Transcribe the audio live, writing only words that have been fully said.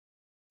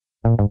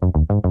To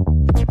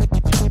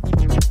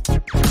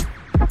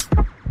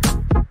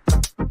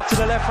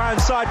the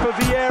left-hand side for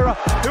Vieira,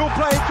 who'll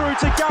play it through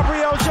to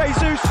Gabriel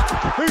Jesus,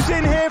 who's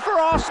in here for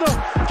Arsenal.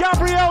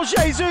 Gabriel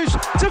Jesus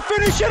to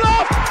finish it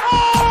off.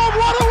 Oh,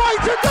 what a way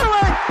to do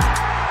it!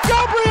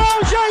 Gabriel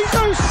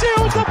Jesus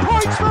seals the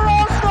points for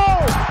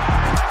Arsenal.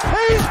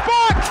 He's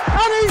back,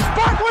 and he's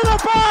back with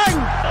a bang.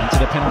 Into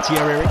the penalty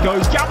area it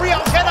goes.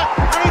 Gabriel's header,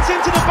 and it's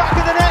into the back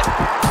of the net.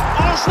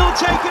 Arsenal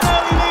take an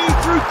early lead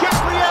through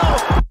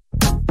Gabriel.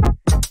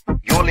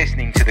 You're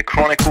listening to the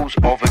Chronicles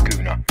of a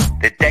Gooner,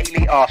 the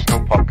daily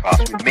Arsenal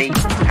podcast with me,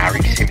 Harry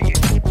Symeou.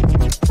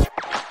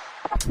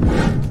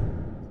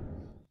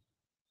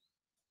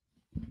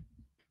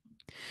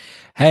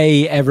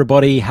 Hey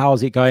everybody,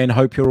 how's it going?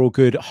 Hope you're all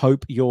good.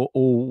 Hope you're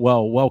all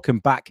well. Welcome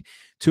back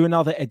to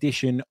another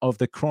edition of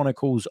the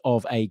Chronicles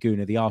of a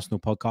Gooner, the Arsenal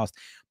podcast,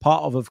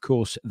 part of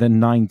course, the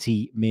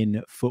 90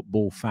 Min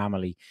football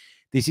family.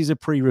 This is a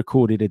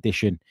pre-recorded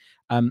edition.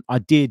 I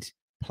did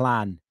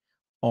plan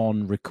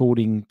on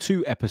recording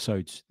 2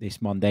 episodes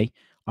this Monday.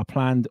 I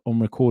planned on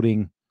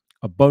recording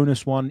a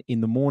bonus one in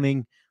the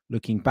morning,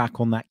 looking back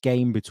on that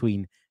game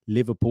between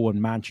Liverpool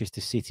and Manchester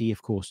City.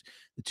 Of course,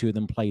 the two of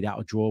them played out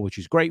a draw, which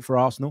is great for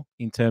Arsenal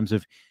in terms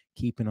of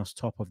keeping us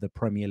top of the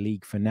Premier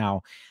League for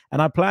now.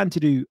 And I plan to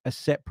do a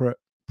separate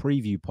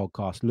preview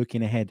podcast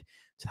looking ahead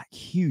to that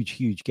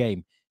huge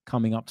game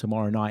coming up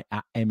tomorrow night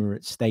at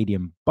Emirates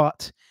Stadium.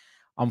 But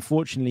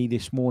unfortunately,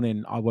 this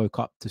morning, I woke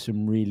up to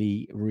some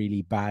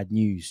really bad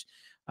news.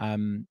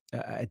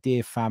 A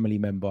dear family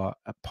member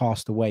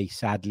passed away,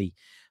 sadly,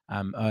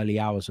 early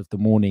hours of the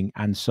morning.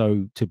 And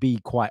so, to be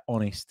quite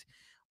honest,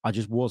 I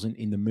just wasn't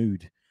in the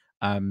mood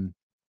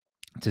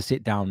to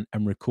sit down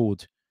and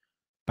record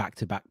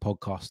back-to-back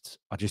podcasts.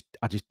 I just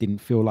didn't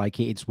feel like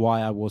it. It's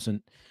why I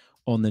wasn't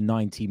on the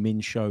 90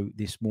 Min show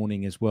this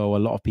morning as well. A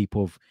lot of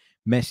people have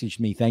messaged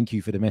me. Thank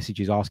you for the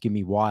messages asking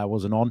me why I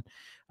wasn't on.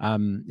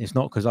 It's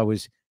not because I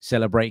was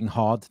celebrating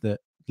hard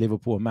that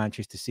Liverpool and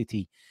Manchester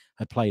City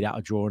had played out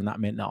a draw and that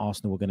meant that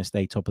Arsenal were going to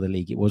stay top of the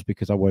league. It was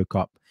because I woke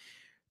up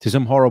to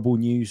some horrible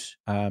news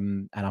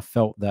and I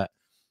felt that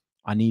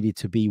I needed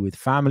to be with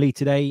family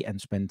today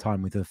and spend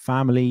time with the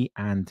family,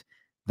 and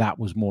that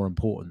was more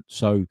important.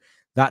 So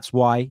that's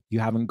why you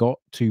haven't got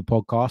 2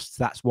 podcasts.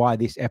 That's why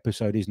this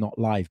episode is not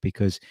live,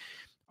 because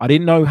I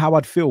didn't know how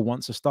I'd feel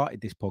once I started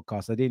this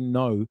podcast. I didn't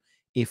know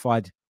if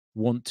I'd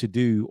want to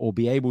do or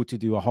be able to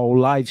do a whole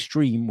live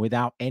stream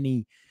without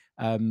any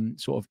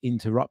sort of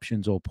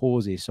interruptions or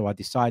pauses. So I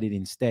decided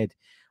instead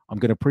I'm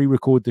going to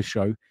pre-record the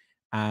show,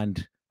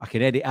 and I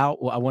can edit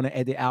out what I want to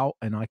edit out,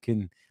 and I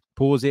can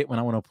pause it when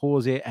I want to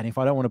pause it. And if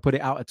I don't want to put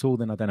it out at all,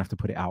 then I don't have to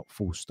put it out,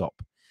 full stop.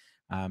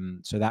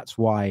 So that's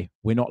why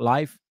we're not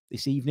live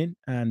this evening.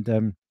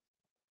 And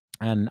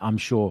I'm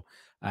sure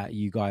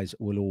you guys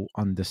will all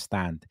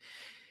understand.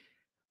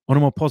 On a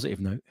more positive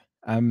note,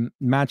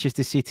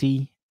 Manchester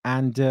City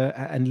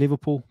and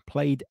Liverpool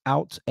played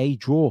out a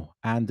draw,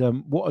 and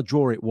what a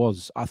draw it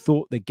was. I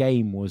thought the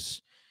game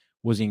was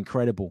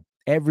incredible.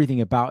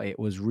 Everything about it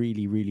was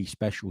really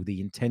special. The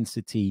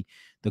intensity,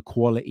 the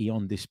quality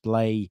on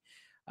display.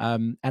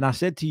 And I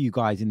said to you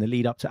guys in the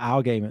lead up to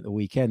our game at the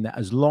weekend that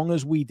as long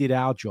as we did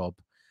our job,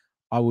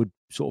 I would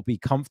sort of be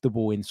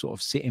comfortable in sort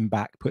of sitting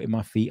back, putting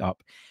my feet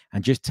up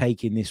and just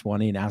taking this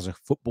one in as a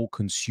football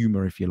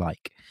consumer, if you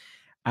like.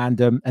 And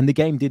the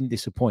game didn't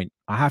disappoint.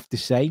 I have to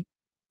say,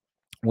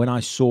 when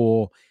I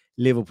saw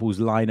Liverpool's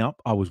lineup,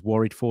 I was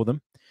worried for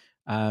them.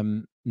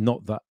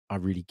 Not that I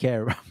really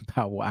care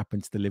about what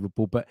happens to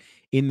Liverpool, but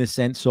in the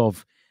sense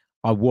of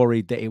I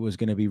worried that it was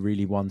going to be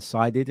really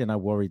one-sided, and I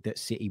worried that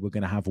City were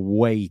going to have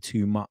way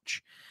too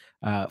much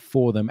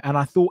for them. And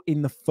I thought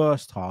in the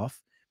first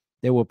half,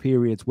 there were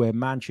periods where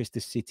Manchester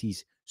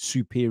City's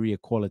superior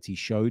quality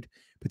showed,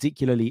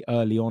 particularly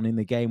early on in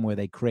the game where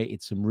they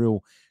created some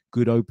real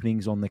good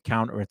openings on the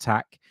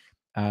counter-attack.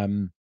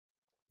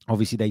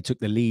 Obviously, they took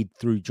the lead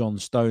through John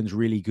Stones'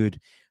 really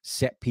good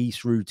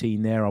set-piece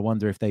routine there. I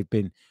wonder if they've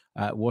been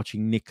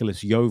watching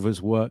Nicolas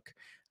Jover's work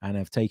and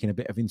have taken a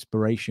bit of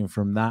inspiration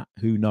from that.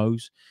 Who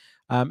knows?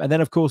 And then,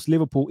 of course,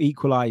 Liverpool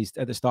equalised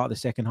at the start of the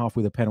second half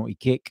with a penalty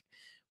kick.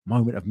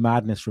 Moment of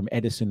madness from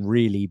Edison,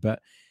 really. But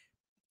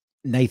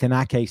Nathan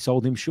Ake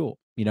sold him short.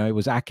 You know, it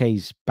was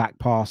Ake's back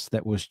pass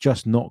that was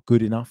just not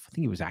good enough. I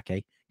think it was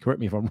Ake.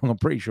 Correct me if I'm wrong. I'm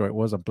pretty sure it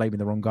was. I'm blaming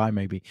the wrong guy,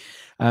 maybe.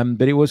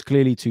 But it was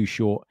clearly too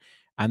short.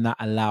 And that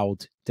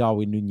allowed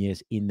Darwin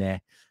Núñez in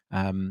there.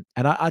 And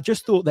I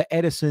just thought that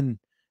Edison,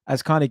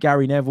 as kind of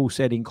Gary Neville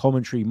said in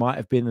commentary, might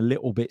have been a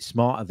little bit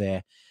smarter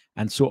there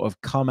and sort of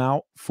come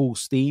out full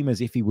steam as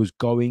if he was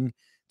going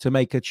to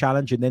make a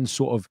challenge. And then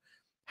sort of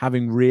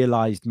having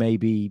realized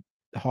maybe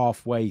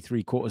halfway,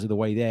 3/4 of the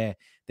way there,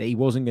 that he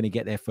wasn't going to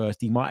get there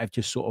first, he might have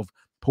just sort of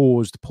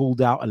paused,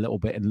 pulled out a little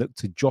bit and looked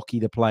to jockey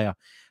the player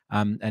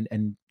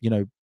and you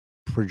know,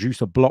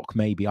 produce a block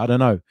maybe. I don't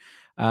know.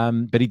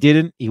 But he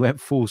didn't. He went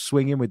full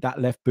swinging with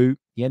that left boot.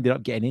 He ended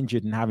up getting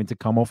injured and having to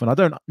come off. And I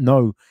don't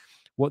know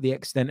what the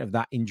extent of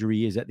that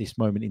injury is at this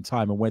moment in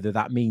time and whether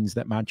that means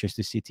that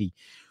Manchester City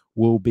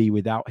will be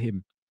without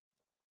him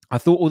I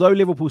thought, although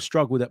Liverpool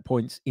struggled at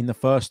points in the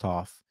first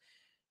half,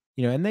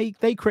 you know, and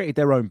they created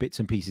their own bits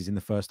and pieces in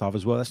the first half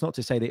as well. That's not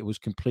to say that it was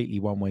completely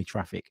one-way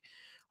traffic.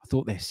 I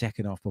thought their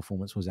second half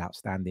performance was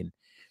outstanding.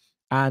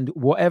 And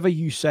whatever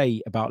you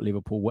say about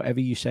Liverpool, whatever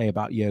you say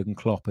about Jurgen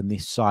Klopp and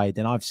this side,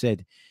 and I've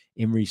said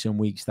in recent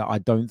weeks that I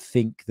don't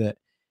think that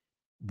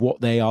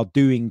what they are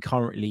doing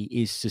currently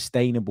is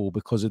sustainable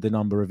because of the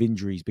number of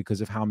injuries,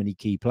 because of how many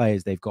key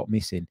players they've got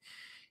missing.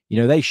 You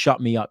know, they shut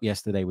me up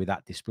yesterday with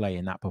that display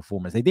and that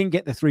performance. They didn't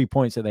get the 3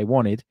 points that they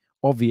wanted,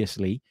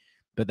 obviously,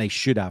 but they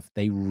should have.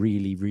 They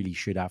really, really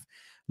should have.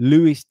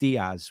 Luis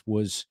Diaz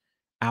was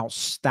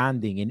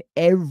outstanding in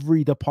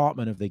every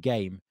department of the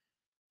game.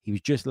 He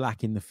was just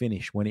lacking the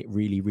finish when it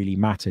really, really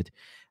mattered.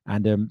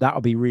 And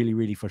that'll be really,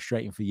 really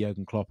frustrating for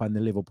Jurgen Klopp and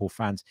the Liverpool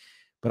fans.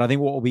 But I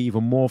think what will be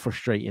even more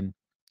frustrating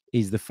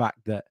is the fact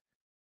that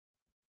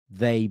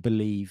they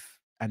believe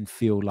and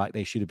feel like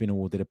they should have been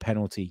awarded a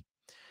penalty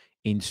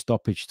in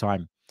stoppage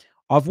time.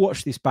 I've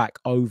watched this back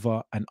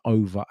over and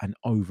over and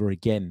over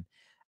again.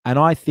 And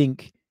I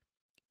think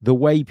the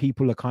way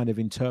people are kind of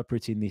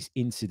interpreting this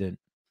incident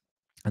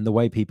and the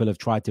way people have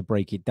tried to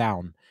break it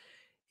down,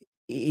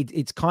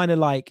 it's kind of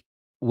like,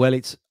 well,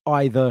 it's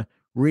either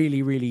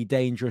really, really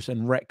dangerous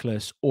and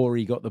reckless or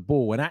he got the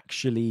ball. And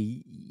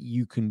actually,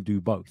 you can do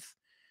both,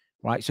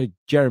 right? So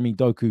Jeremy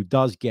Doku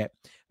does get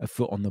a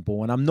foot on the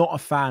ball. And I'm not a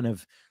fan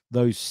of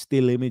those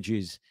still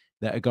images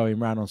that are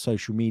going around on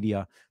social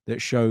media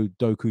that show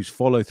Doku's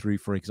follow through,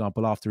 for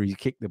example, after he's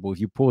kicked the ball. If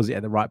you pause it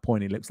at the right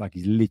point, it looks like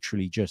he's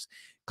literally just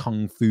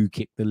kung fu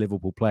kicked the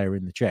Liverpool player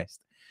in the chest.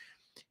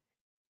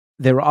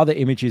 There are other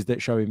images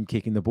that show him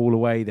kicking the ball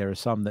away. There are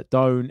some that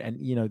don't. And,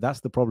 you know,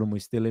 that's the problem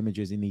with still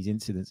images in these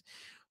incidents.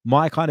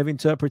 My kind of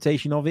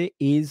interpretation of it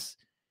is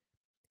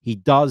he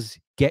does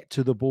get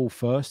to the ball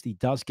first. He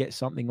does get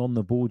something on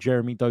the ball,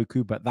 Jeremy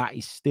Doku, but that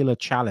is still a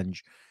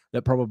challenge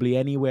that probably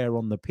anywhere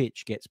on the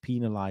pitch gets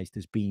penalized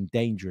as being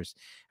dangerous.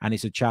 And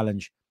it's a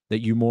challenge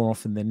that you more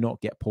often than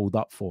not get pulled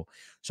up for.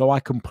 So I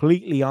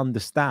completely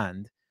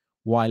understand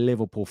why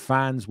Liverpool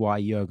fans,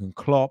 why Jurgen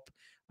Klopp,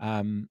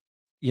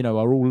 you know,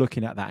 are all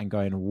looking at that and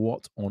going,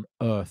 what on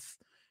earth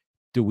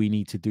do we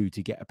need to do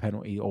to get a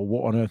penalty, or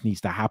what on earth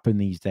needs to happen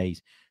these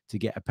days to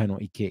get a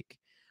penalty kick?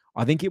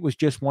 I think it was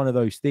just one of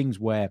those things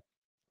where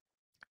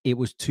it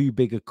was too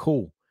big a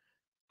call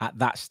at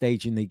that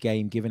stage in the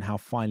game, given how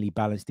finely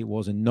balanced it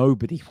was, and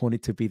nobody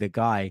wanted to be the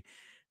guy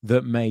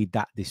that made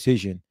that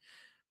decision.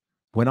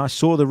 When I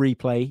saw the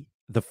replay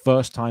the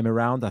first time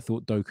around, I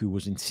thought Doku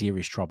was in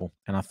serious trouble,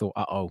 and I thought,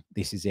 uh-oh,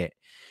 this is it.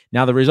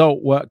 Now, the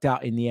result worked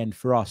out in the end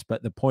for us,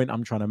 but the point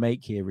I'm trying to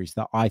make here is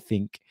that I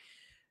think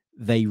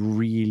they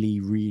really,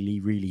 really,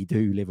 really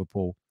do,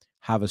 Liverpool,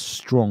 have a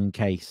strong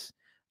case,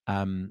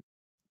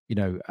 you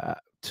know,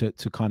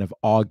 to kind of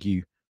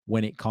argue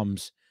when it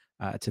comes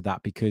to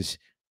that, because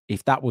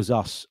if that was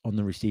us on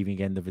the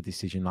receiving end of a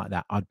decision like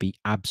that, I'd be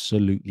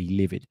absolutely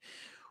livid.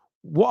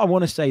 What I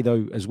want to say,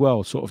 though, as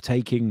well, sort of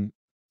taking,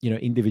 you know,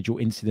 individual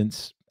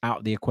incidents out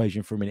of the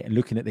equation for a minute and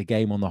looking at the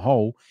game on the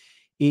whole,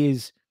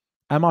 is,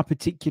 am I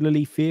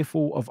particularly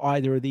fearful of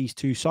either of these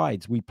two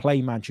sides? We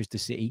play Manchester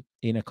City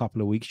in a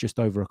couple of weeks, just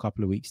over a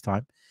couple of weeks'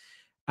 time.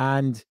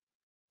 And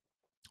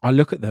I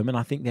look at them and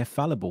I think they're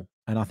fallible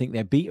and I think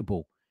they're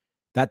beatable.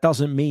 That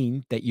doesn't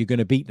mean that you're going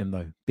to beat them,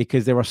 though,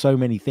 because there are so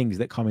many things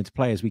that come into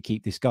play as we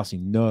keep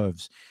discussing: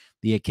 nerves,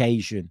 the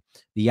occasion,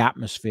 the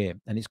atmosphere.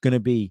 And it's going to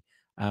be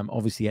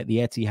obviously at the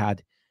Etihad.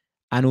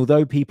 And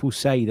although people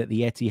say that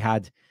the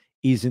Etihad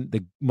isn't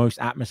the most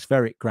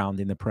atmospheric ground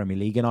in the Premier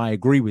League, and I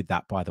agree with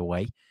that, by the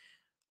way,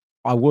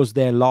 I was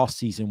there last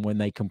season when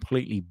they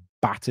completely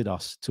battered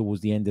us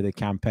towards the end of the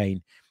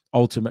campaign,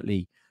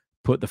 ultimately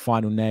put the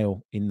final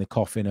nail in the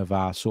coffin of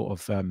our sort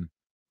of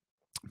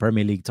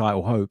Premier League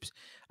title hopes.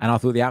 And I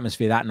thought the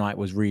atmosphere that night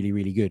was really,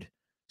 really good.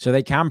 So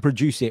they can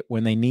produce it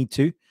when they need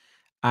to.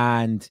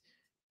 And,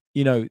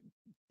 you know,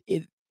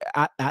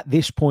 at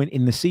this point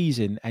in the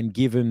season, and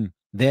given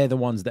they're the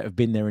ones that have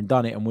been there and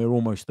done it, and we're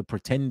almost the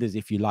pretenders,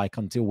 if you like,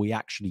 until we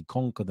actually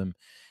conquer them,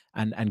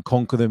 and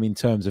conquer them in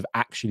terms of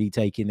actually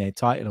taking their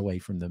title away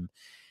from them.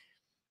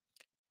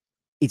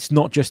 It's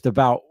not just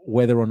about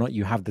whether or not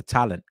you have the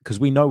talent, because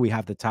we know we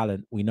have the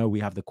talent. We know we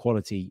have the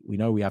quality. We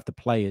know we have the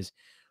players.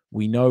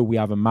 We know we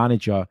have a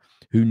manager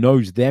who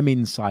knows them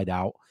inside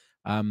out,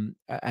 and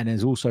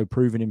has also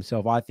proven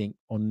himself, I think,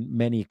 on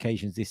many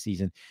occasions this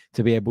season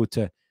to be able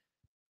to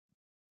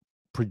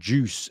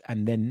produce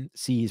and then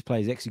see his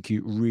players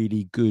execute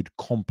really good,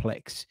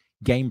 complex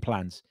game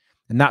plans.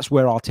 And that's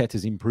where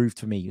Arteta's improved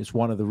for me. It's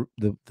one of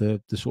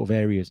the sort of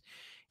areas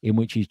in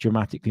which he's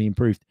dramatically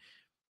improved.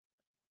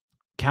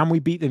 Can we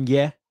beat them?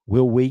 Yeah.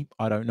 Will we?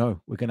 I don't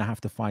know. We're going to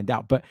have to find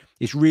out. But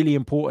it's really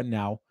important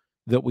now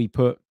that we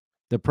put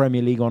the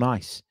Premier League on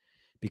ice,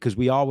 because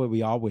we are where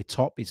we are. We're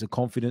top. It's a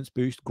confidence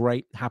boost.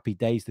 Great. Happy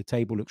days. The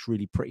table looks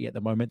really pretty at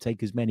the moment.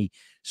 Take as many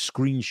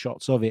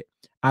screenshots of it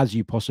as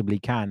you possibly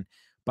can.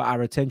 But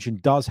our attention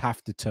does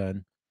have to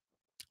turn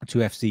to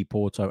FC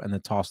Porto and the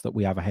task that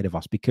we have ahead of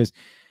us, because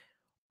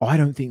I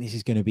don't think this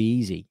is going to be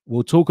easy.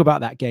 We'll talk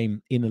about that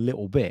game in a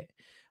little bit.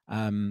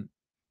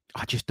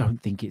 I just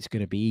don't think it's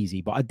going to be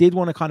easy. But I did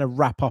want to kind of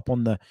wrap up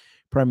on the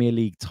Premier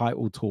League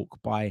title talk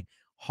by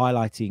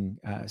highlighting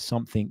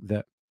something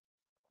that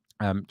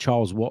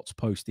Charles Watts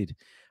posted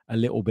a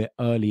little bit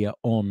earlier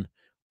on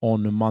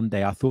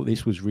Monday. I thought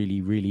this was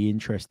really, really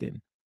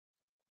interesting.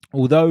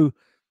 Although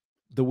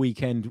the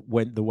weekend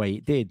went the way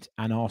it did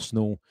and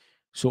Arsenal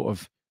sort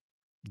of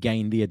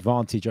gained the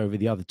advantage over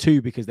the other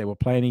two because they were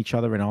playing each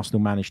other, and Arsenal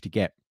managed to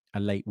get a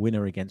late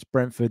winner against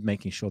Brentford,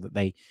 making sure that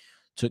they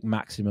took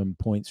maximum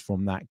points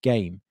from that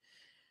game.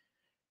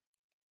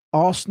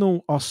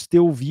 Arsenal are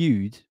still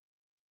viewed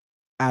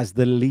as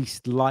the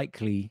least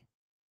likely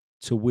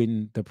to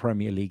win the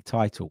Premier League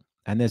title.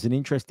 And there's an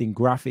interesting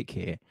graphic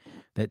here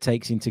that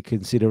takes into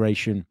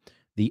consideration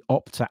the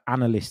Opta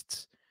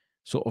analysts'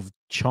 sort of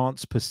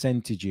chance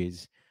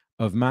percentages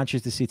of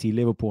Manchester City,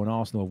 Liverpool, and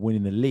Arsenal of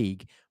winning the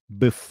league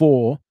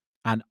before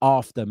and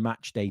after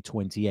match day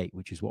 28,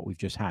 which is what we've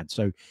just had.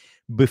 So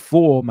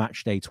before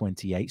match day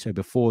 28, so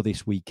before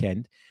this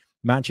weekend,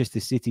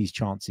 Manchester City's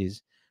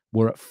chances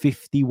were at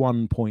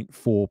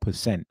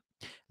 51.4%.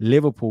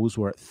 Liverpool's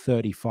were at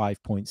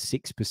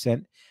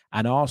 35.6%,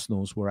 and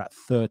Arsenal's were at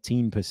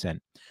 13%.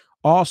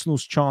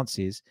 Arsenal's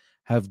chances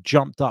have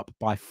jumped up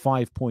by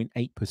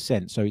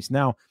 5.8%. So it's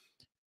now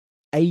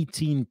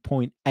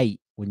 18.8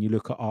 when you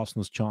look at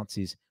Arsenal's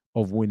chances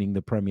of winning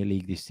the Premier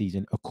League this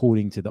season,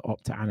 according to the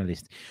Opta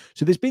analyst.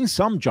 So there's been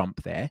some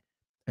jump there,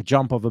 a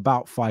jump of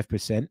about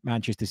 5%.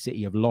 Manchester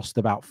City have lost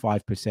about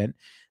 5%.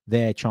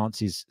 Their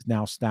chances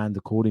now stand,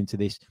 according to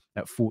this,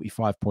 at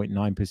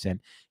 45.9%.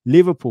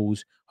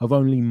 Liverpool's have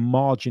only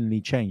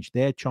marginally changed.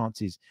 Their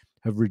chances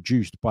have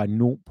reduced by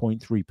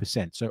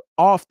 0.3%. So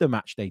after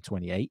match day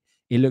 28,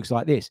 it looks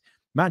like this.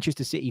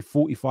 Manchester City,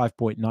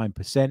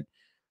 45.9%.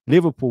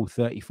 Liverpool,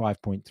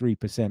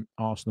 35.3%.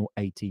 Arsenal,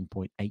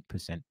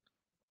 18.8%.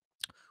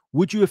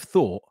 Would you have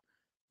thought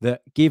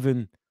that,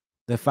 given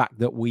the fact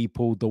that we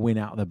pulled the win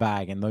out of the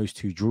bag and those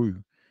two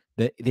drew,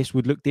 that this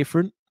would look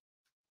different?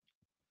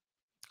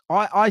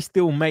 I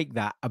still make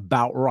that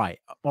about right.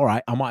 All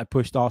right, I might have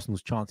pushed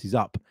Arsenal's chances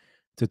up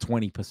to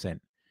 20%,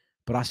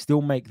 but I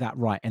still make that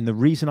right. And the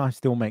reason I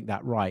still make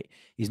that right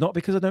is not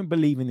because I don't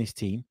believe in this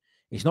team.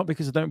 It's not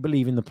because I don't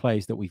believe in the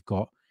players that we've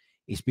got.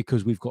 It's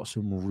because we've got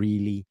some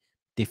really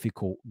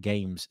difficult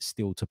games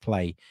still to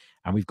play.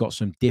 And we've got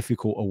some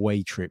difficult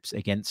away trips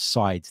against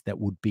sides that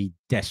would be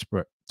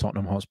desperate,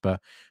 Tottenham Hotspur,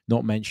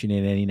 not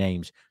mentioning any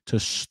names,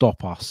 to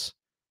stop us.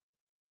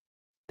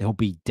 They'll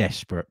be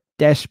desperate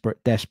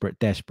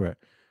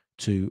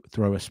to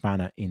throw a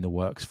spanner in the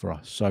works for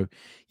us. So,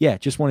 yeah,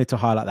 just wanted to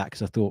highlight that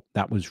because I thought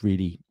that was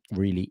really,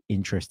 really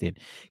interesting.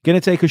 Going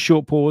to take a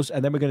short pause,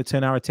 and then we're going to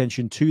turn our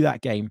attention to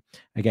that game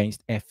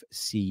against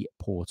FC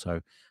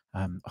Porto.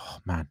 Oh,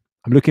 man,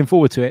 I'm looking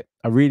forward to it.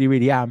 I really,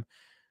 really am.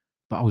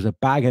 But I was a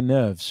bag of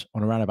nerves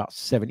on around about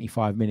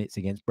 75 minutes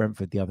against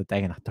Brentford the other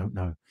day, and I don't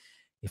know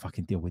if I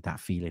can deal with that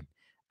feeling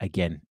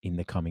again in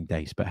the coming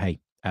days. But hey,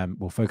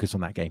 we'll focus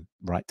on that game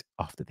right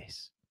after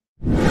this.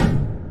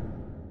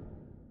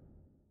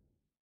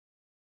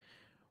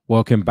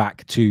 Welcome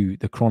back to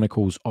the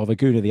Chronicles of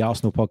Aguna, the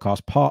Arsenal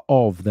podcast, part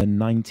of the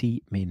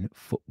 90 Min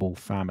Football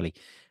family.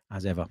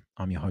 As ever,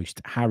 I'm your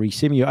host, Harry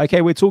Symeou.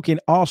 Okay, we're talking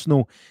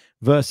Arsenal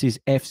versus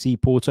FC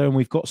Porto, and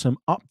we've got some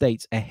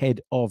updates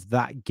ahead of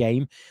that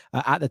game.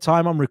 At the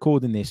time I'm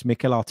recording this,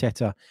 Mikel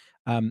Arteta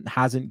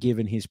hasn't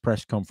given his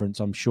press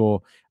conference. I'm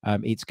sure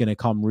it's going to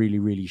come really,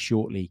 really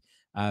shortly,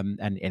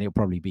 and it'll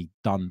probably be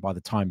done by the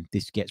time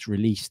this gets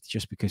released,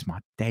 just because my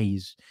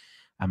days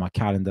and my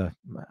calendar,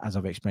 as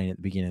I've explained at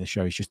the beginning of the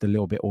show, is just a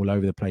little bit all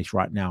over the place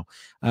right now.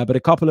 But a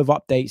couple of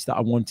updates that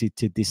I wanted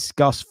to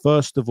discuss.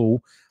 First of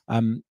all,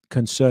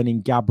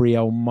 concerning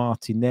Gabriel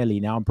Martinelli.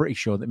 Now, I'm pretty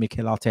sure that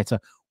Mikel Arteta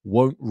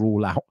won't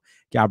rule out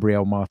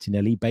Gabriel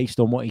Martinelli based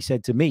on what he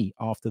said to me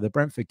after the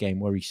Brentford game,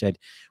 where he said,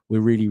 we're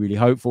really, really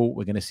hopeful.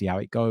 We're going to see how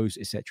it goes,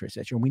 etc.,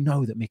 etc. And we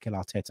know that Mikel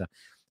Arteta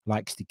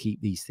likes to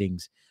keep these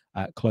things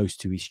close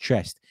to his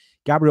chest.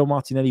 Gabriel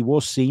Martinelli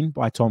was seen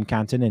by Tom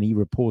Canton, and he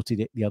reported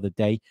it the other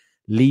day,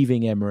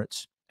 leaving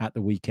Emirates at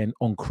the weekend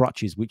on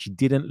crutches, which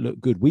didn't look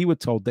good. We were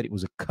told that it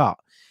was a cut,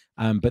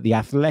 but the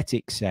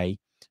Athletic say,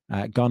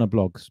 Gunner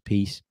Blog's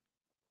piece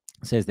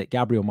says that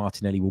Gabriel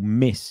Martinelli will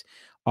miss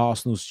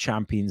Arsenal's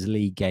Champions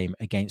League game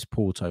against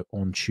Porto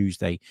on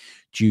Tuesday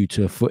due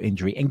to a foot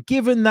injury. And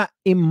given that,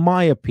 in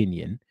my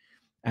opinion,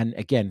 and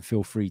again,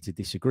 feel free to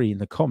disagree in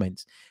the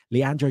comments,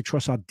 Leandro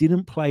Trossard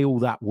didn't play all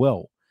that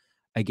well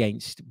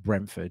against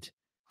Brentford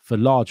for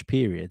large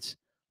periods,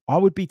 I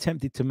would be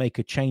tempted to make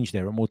a change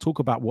there. And we'll talk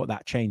about what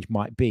that change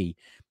might be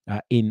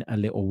in a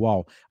little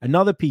while.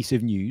 Another piece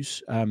of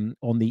news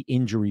on the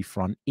injury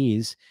front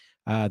is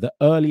that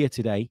earlier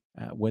today,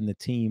 when the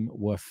team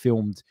were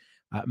filmed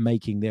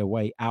making their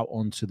way out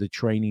onto the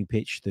training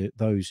pitch,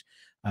 those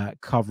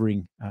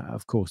covering,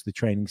 of course, the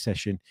training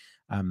session,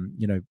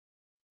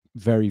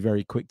 very,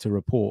 very quick to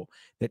report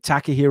that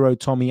Takahiro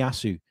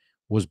Tomiyasu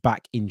was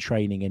back in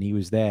training, and he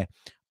was there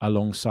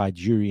alongside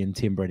Jurriën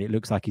Timber, and it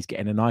looks like he's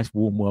getting a nice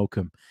warm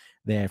welcome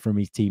there from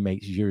his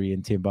teammates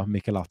Jurriën Timber.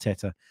 Mikel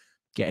Arteta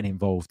getting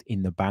involved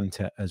in the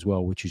banter as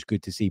well, which is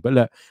good to see. But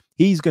look,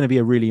 he's going to be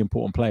a really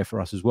important player for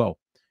us as well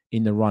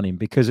in the running,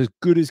 because as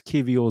good as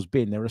Kivior's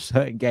been, there are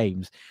certain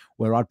games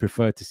where I'd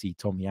prefer to see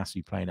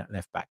Tomiyasu playing at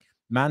left back.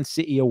 Man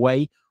City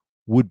away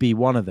would be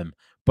one of them.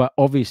 But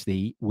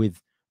obviously,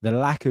 with the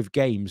lack of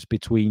games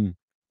between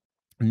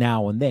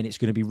now and then, it's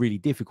going to be really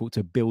difficult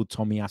to build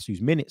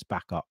Tomiyasu's minutes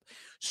back up.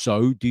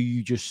 So do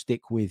you just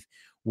stick with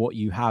what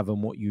you have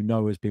and what you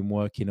know has been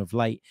working of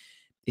late?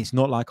 It's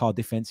not like our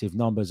defensive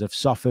numbers have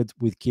suffered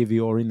with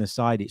Kivior in the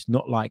side. It's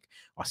not like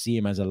I see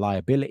him as a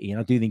liability. And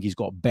I do think he's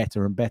got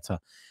better and better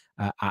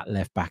at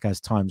left back as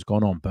time's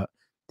gone on. But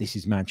this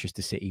is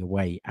Manchester City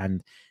away.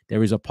 And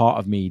there is a part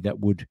of me that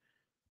would,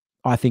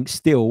 I think,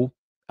 still,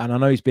 and I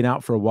know he's been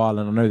out for a while,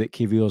 and I know that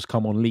Kivior's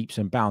come on leaps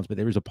and bounds, but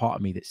there is a part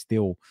of me that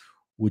still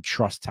would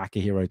trust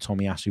Takahiro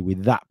Tomiyasu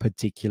with that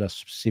particular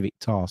specific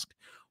task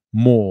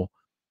more,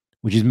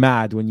 which is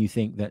mad when you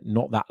think that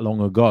not that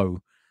long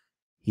ago,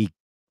 he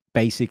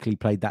basically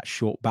played that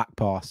short back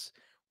pass,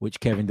 which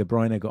Kevin De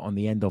Bruyne got on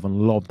the end of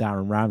and lobbed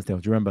Aaron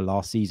Ramsdale. Do you remember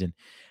last season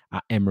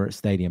at Emirates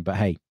Stadium? But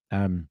hey,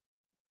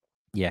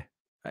 yeah,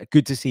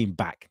 good to see him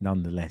back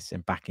nonetheless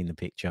and back in the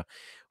picture.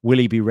 Will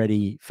he be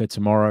ready for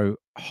tomorrow?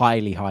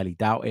 Highly, highly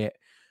doubt it,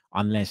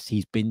 unless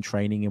he's been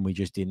training and we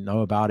just didn't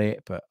know about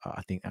it. But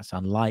I think that's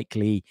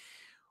unlikely.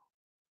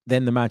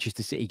 Then the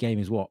Manchester City game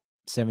is what,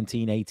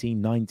 17, 18,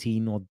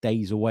 19 odd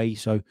days away.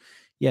 So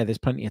yeah, there's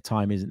plenty of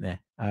time, isn't there,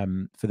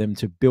 for them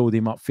to build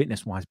him up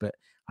fitness-wise. But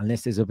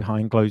unless there's a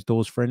behind closed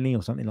doors friendly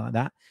or something like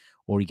that,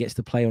 or he gets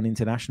to play on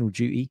international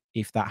duty,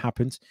 if that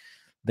happens,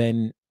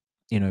 then,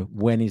 you know,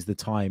 when is the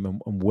time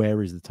and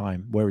where is the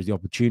time? Where is the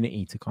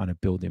opportunity to kind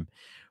of build him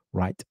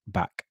right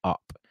back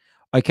up?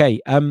 Okay.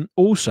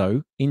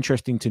 Also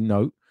interesting to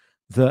note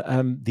that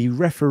the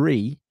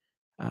referee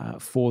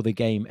for the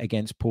game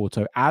against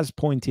Porto, as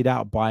pointed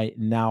out by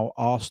Now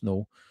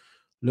Arsenal,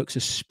 looks a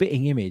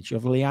spitting image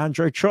of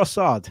Leandro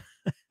Trossard.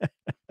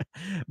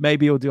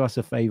 Maybe he'll do us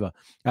a favor.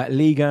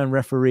 Liga and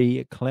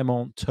referee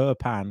Clement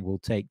Turpin will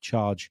take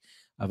charge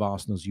of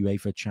Arsenal's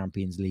UEFA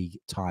Champions League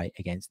tie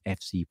against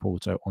FC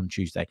Porto on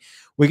Tuesday.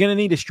 We're going to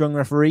need a strong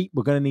referee.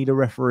 We're going to need a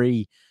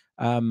referee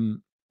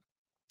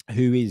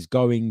who is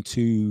going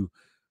to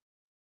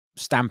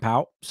stamp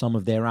out some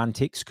of their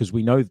antics, because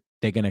we know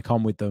they're going to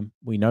come with them.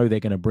 We know they're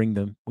going to bring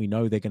them. We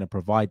know they're going to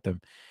provide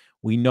them.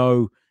 We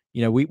know,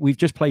 you know, we've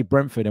just played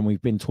Brentford and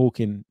we've been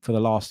talking for the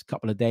last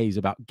couple of days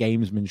about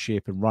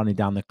gamesmanship and running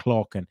down the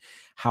clock and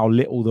how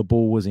little the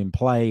ball was in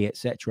play,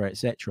 etc.,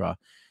 etc.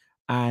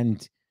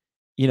 And,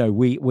 you know,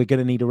 we're going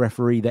to need a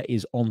referee that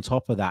is on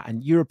top of that.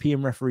 And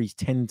European referees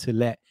tend to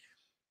let,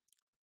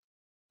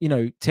 you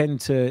know,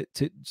 tend to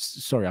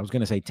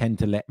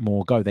let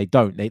more go. They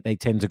don't. They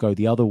tend to go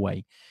the other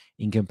way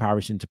in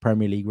comparison to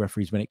Premier League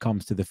referees when it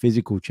comes to the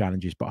physical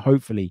challenges. But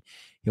hopefully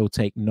he'll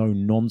take no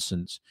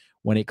nonsense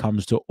when it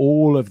comes to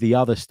all of the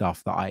other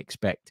stuff that I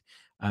expect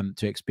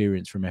to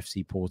experience from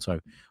FC Porto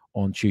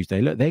on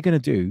Tuesday. Look, they're going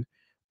to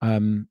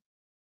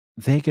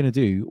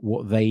do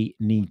what they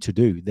need to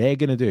do. They're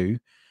going to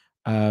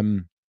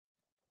do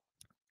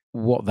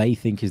what they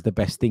think is the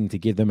best thing to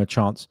give them a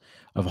chance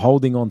of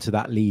holding on to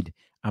that lead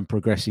and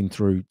progressing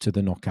through to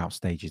the knockout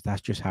stages.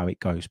 That's just how it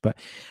goes. But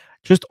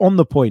just on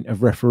the point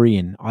of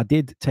refereeing, I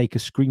did take a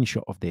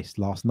screenshot of this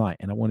last night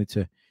and I wanted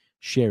to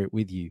share it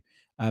with you.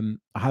 I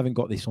haven't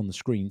got this on the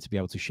screen to be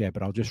able to share,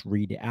 but I'll just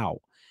read it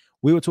out.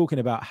 We were talking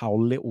about how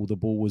little the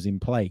ball was in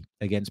play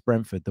against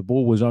Brentford. The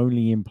ball was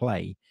only in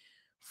play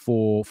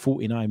for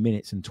 49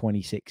 minutes and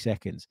 26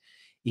 seconds.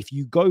 If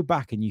you go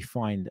back and you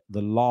find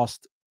the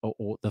last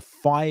or the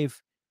 5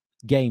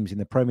 games in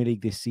the Premier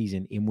League this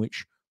season in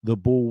which the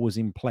ball was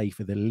in play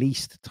for the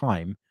least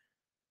time,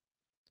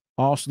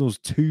 Arsenal's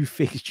 2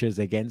 fixtures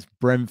against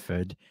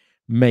Brentford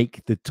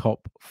make the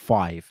top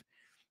 5.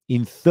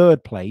 In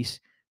third place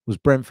was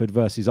Brentford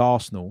versus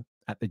Arsenal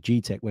at the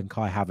GTEC when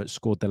Kai Havertz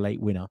scored the late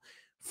winner,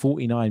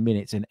 49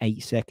 minutes and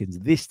 8 seconds.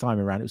 This time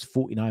around, it was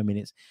 49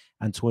 minutes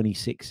and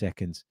 26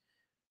 seconds.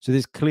 So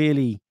there's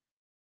clearly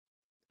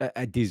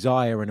a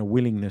desire and a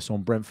willingness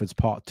on Brentford's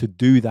part to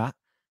do that.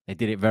 They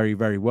did it very,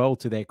 very well,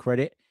 to their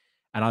credit.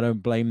 And I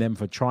don't blame them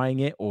for trying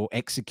it or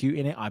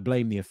executing it. I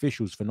blame the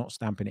officials for not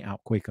stamping it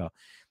out quicker.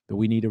 But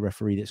we need a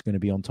referee that's going to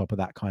be on top of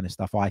that kind of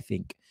stuff, I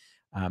think,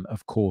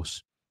 of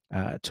course,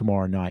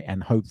 tomorrow night.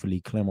 And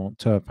hopefully Clement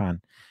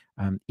Turpin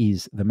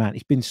is the man.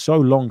 It's been so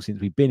long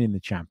since we've been in the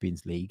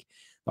Champions League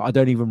that I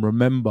don't even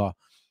remember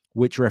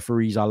which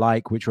referees I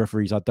like, which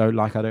referees I don't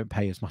like. I don't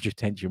pay as much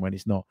attention when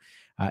it's not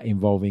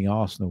involving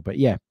Arsenal. But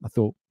yeah, I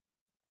thought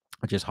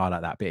I'd just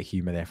highlight that bit of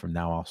humour there from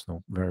Now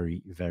Arsenal.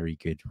 Very, very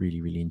good.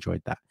 Really, really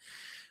enjoyed that.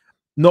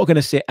 Not going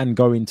to sit and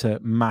go into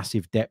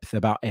massive depth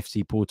about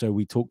FC Porto.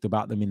 We talked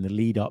about them in the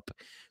lead up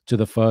to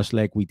the first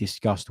leg. We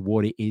discussed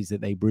what it is that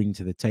they bring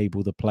to the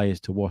table, the players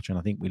to watch. And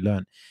I think we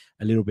learned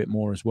a little bit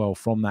more as well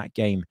from that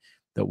game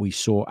that we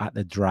saw at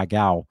the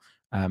Dragao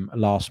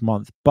last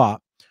month.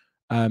 But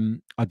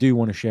I do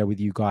want to share with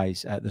you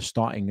guys the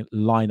starting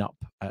lineup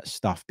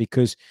stuff,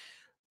 because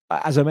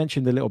as I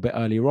mentioned a little bit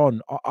earlier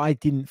on, I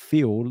didn't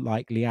feel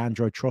like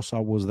Leandro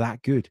Trossard was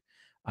that good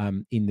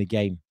in the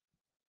game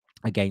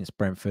against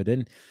Brentford.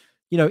 And,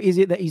 you know, is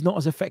it that he's not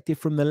as effective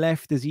from the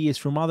left as he is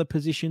from other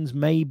positions?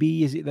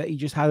 Maybe. Is it that he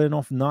just had an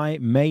off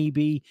night?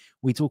 Maybe.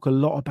 We talk a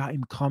lot about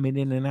him coming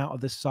in and out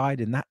of the side,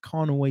 and that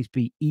can't always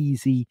be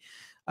easy.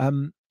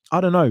 I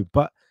don't know,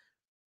 but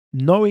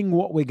knowing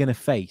what we're going to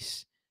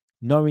face,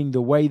 knowing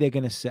the way they're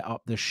going to set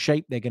up, the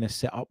shape they're going to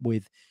set up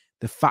with,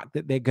 the fact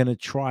that they're going to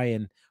try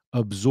and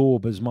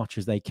absorb as much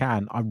as they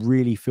can, I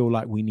really feel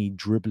like we need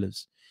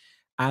dribblers.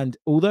 And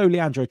although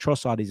Leandro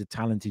Trossard is a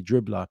talented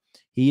dribbler,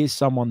 he is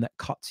someone that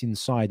cuts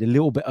inside a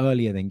little bit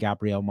earlier than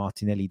Gabriel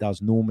Martinelli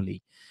does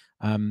normally,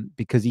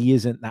 because he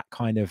isn't that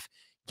kind of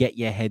get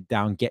your head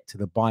down, get to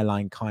the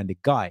byline kind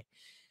of guy.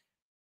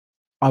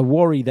 I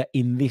worry that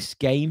in this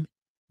game,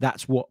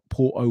 that's what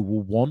Porto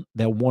will want.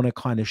 They'll want to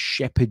kind of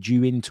shepherd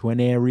you into an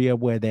area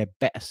where they're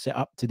better set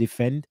up to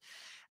defend.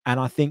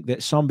 And I think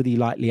that somebody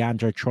like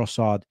Leandro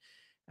Trossard,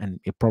 and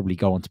he'll probably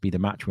go on to be the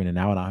match winner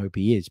now, and I hope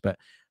he is, but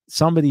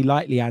somebody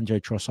like Leandro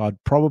Trossard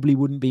probably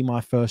wouldn't be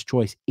my first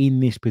choice in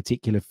this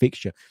particular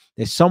fixture.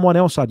 There's someone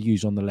else I'd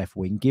use on the left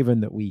wing, given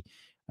that we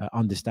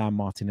understand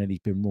Martinelli's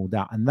been ruled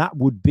out, and that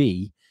would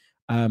be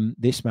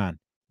this man,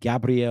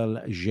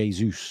 Gabriel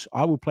Jesus.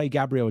 I would play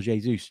Gabriel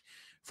Jesus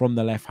from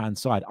the left-hand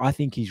side. I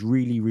think he's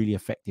really, really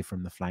effective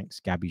from the flanks,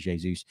 Gabby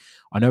Jesus.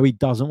 I know he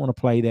doesn't want to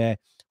play there.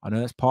 I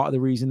know that's part of the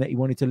reason that he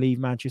wanted to leave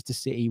Manchester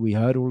City. We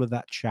heard all of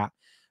that chat,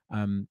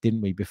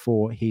 didn't we,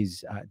 before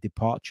his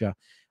departure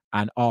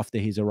and after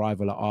his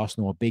arrival at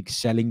Arsenal. A big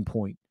selling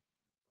point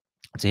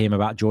to him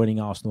about joining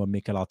Arsenal and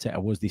Mikel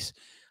Arteta was this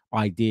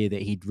idea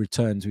that he'd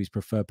return to his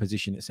preferred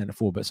position at centre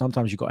forward. But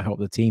sometimes you've got to help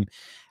the team,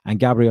 and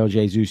Gabriel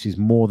Jesus is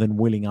more than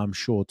willing, I'm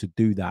sure, to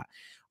do that.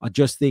 I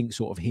just think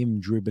sort of him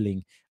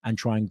dribbling and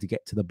trying to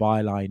get to the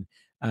byline,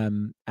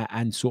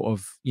 and sort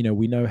of, you know,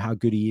 we know how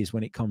good he is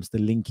when it comes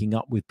to linking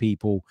up with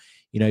people.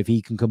 You know, if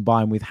he can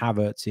combine with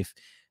Havertz, if,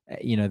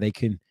 you know, they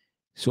can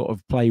sort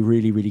of play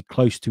really, really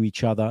close to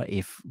each other.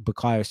 If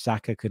Bukayo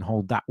Saka can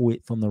hold that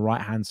width on the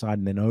right-hand side,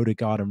 and then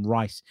Odegaard and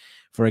Rice,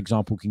 for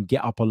example, can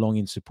get up along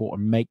in support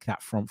and make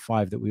that front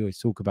five that we always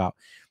talk about,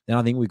 then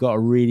I think we've got a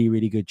really,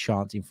 really good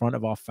chance in front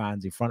of our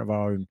fans, in front of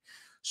our own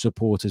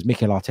supporters.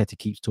 Mikel Arteta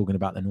keeps talking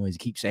about the noise. He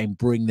keeps saying,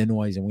 bring the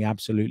noise, and we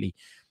absolutely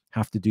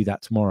have to do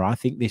that tomorrow. I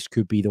think this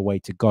could be the way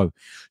to go.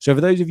 So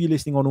for those of you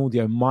listening on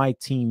audio, my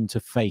team to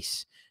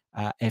face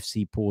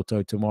FC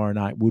Porto tomorrow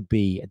night would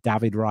be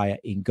David Raya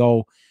in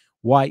goal,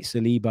 White,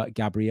 Saliba,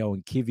 Gabriel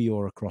and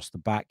Kivior across the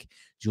back,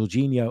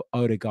 Jorginho,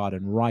 Odegaard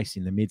and Rice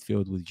in the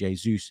midfield with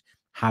Jesus,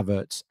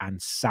 Havertz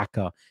and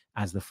Saka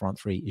as the front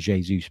three,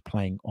 Jesus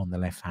playing on the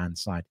left-hand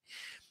side.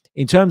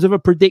 In terms of a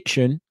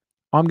prediction,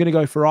 I'm going to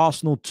go for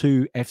Arsenal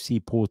 2,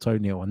 FC Porto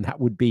 0, and that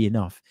would be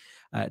enough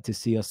to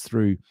see us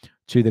through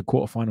to the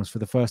quarterfinals for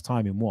the first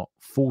time in what,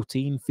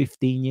 14,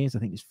 15 years? I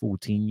think it's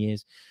 14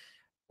 years.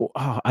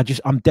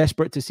 I'm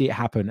desperate to see it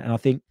happen. And I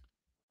think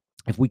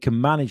if we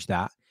can manage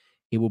that,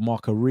 it will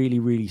mark a really,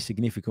 really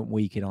significant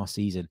week in our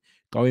season.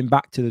 Going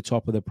back to the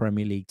top of the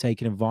Premier League,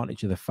 taking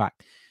advantage of the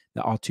fact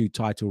that our two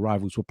title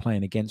rivals were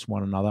playing against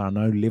one another. I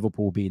know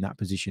Liverpool will be in that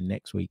position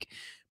next week,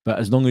 but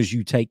as long as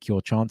you take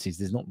your chances,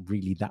 there's not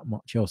really that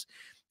much else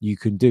you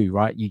can do,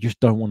 right? You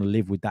just don't want to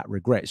live with that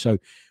regret. So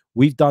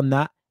we've done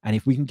that. And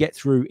if we can get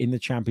through in the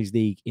Champions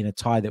League in a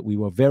tie that we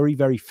were very,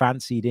 very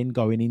fancied in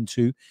going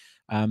into,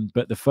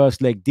 but the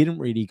first leg didn't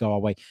really go our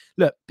way.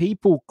 Look,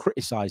 people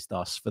criticized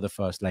us for the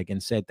first leg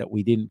and said that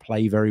we didn't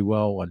play very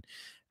well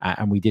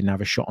and we didn't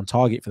have a shot on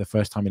target for the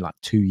first time in like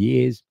 2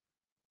 years,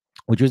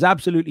 which was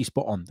absolutely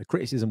spot on. The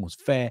criticism was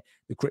fair.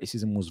 The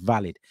criticism was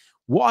valid.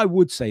 What I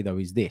would say, though,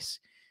 is this.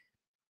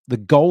 The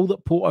goal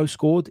that Porto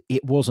scored,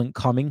 it wasn't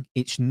coming.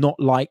 It's not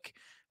like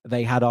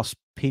they had us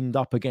pinned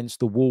up against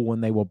the wall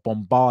and they were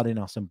bombarding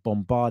us and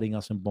bombarding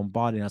us and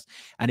bombarding us,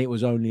 and it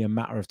was only a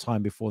matter of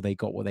time before they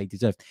got what they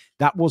deserved.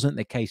 That wasn't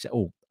the case at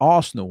all.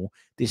 Arsenal,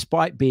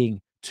 despite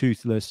being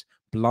toothless,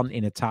 blunt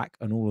in attack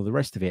and all of the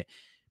rest of it,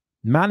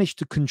 managed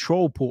to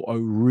control Porto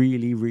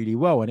really, really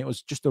well. And it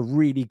was just a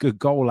really good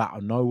goal out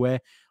of nowhere.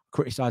 I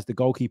criticised the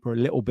goalkeeper a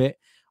little bit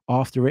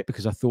after it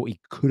because I thought he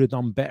could have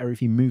done better if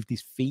he moved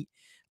his feet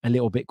a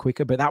little bit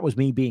quicker. But that was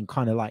me being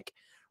kind of like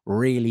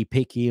really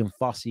picky and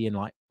fussy and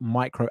like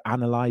micro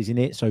analyzing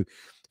it. So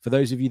for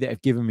those of you that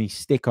have given me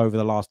stick over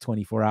the last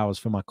 24 hours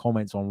for my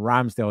comments on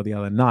Ramsdale the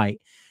other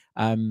night,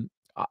 I'm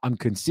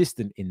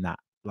consistent in that.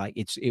 Like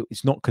it's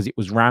not because it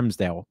was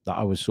Ramsdale that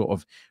I was sort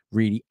of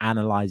really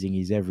analyzing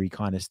his every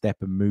kind of step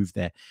and move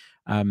there.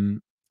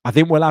 I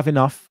think we'll have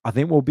enough. I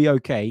think we'll be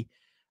okay.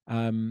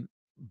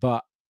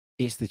 But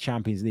it's the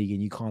Champions League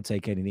and you can't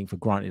take anything for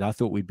granted. I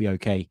thought we'd be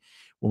okay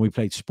when we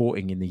played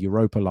Sporting in the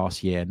Europa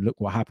last year, and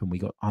look what happened. We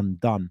got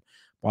undone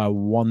by a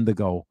wonder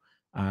goal.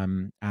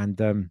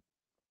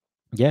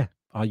 Yeah,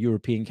 our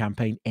European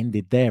campaign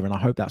ended there, and I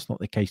hope that's not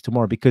the case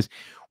tomorrow, because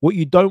what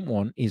you don't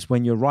want is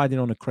when you're riding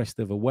on a crest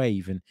of a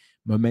wave, and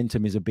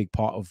momentum is a big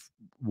part of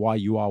why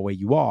you are where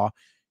you are,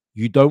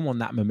 you don't want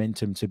that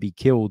momentum to be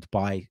killed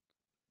by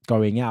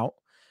going out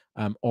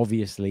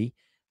obviously,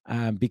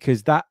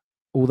 because that,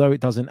 although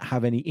it doesn't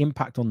have any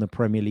impact on the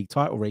Premier League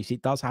title race,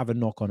 it does have a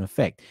knock-on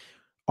effect.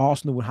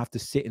 Arsenal will have to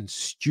sit and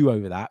stew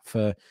over that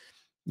for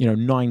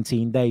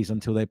 19 days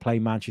until they play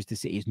Manchester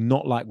City. It's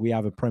not like we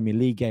have a Premier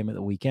League game at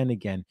the weekend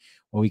again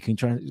where we can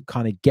try and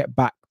kind of get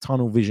back,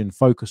 tunnel vision,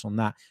 focus on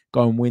that,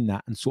 go and win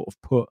that, and sort of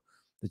put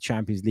the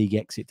Champions League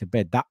exit to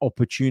bed. That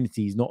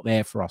opportunity is not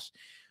there for us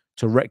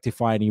to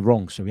rectify any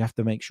wrongs. So we have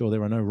to make sure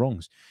there are no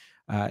wrongs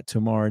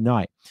tomorrow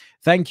night.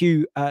 Thank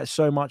you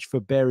so much for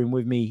bearing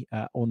with me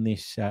on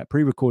this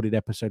pre-recorded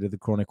episode of the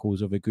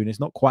Chronicles of a Goon. It's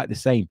not quite the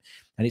same,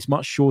 and it's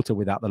much shorter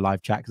without the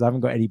live chat because I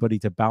haven't got anybody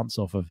to bounce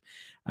off of.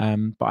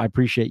 But I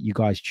appreciate you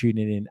guys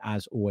tuning in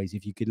as always.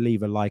 If you could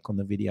leave a like on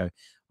the video,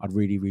 I'd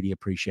really, really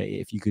appreciate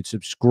it. If you could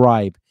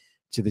subscribe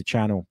to the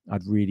channel,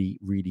 I'd really,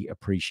 really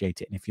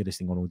appreciate it. And if you're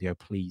listening on audio,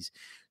 please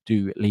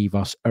do leave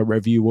us a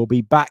review. We'll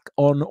be back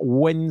on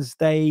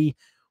Wednesday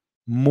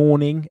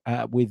morning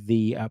with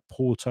the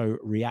Porto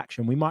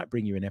reaction. We might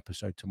bring you an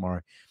episode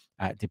tomorrow,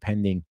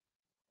 depending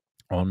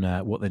on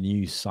what the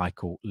news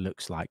cycle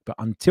looks like. But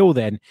until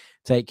then,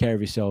 take care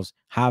of yourselves.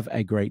 Have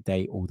a great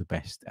day. All the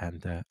best,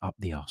 and up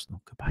the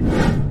Arsenal.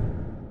 Goodbye.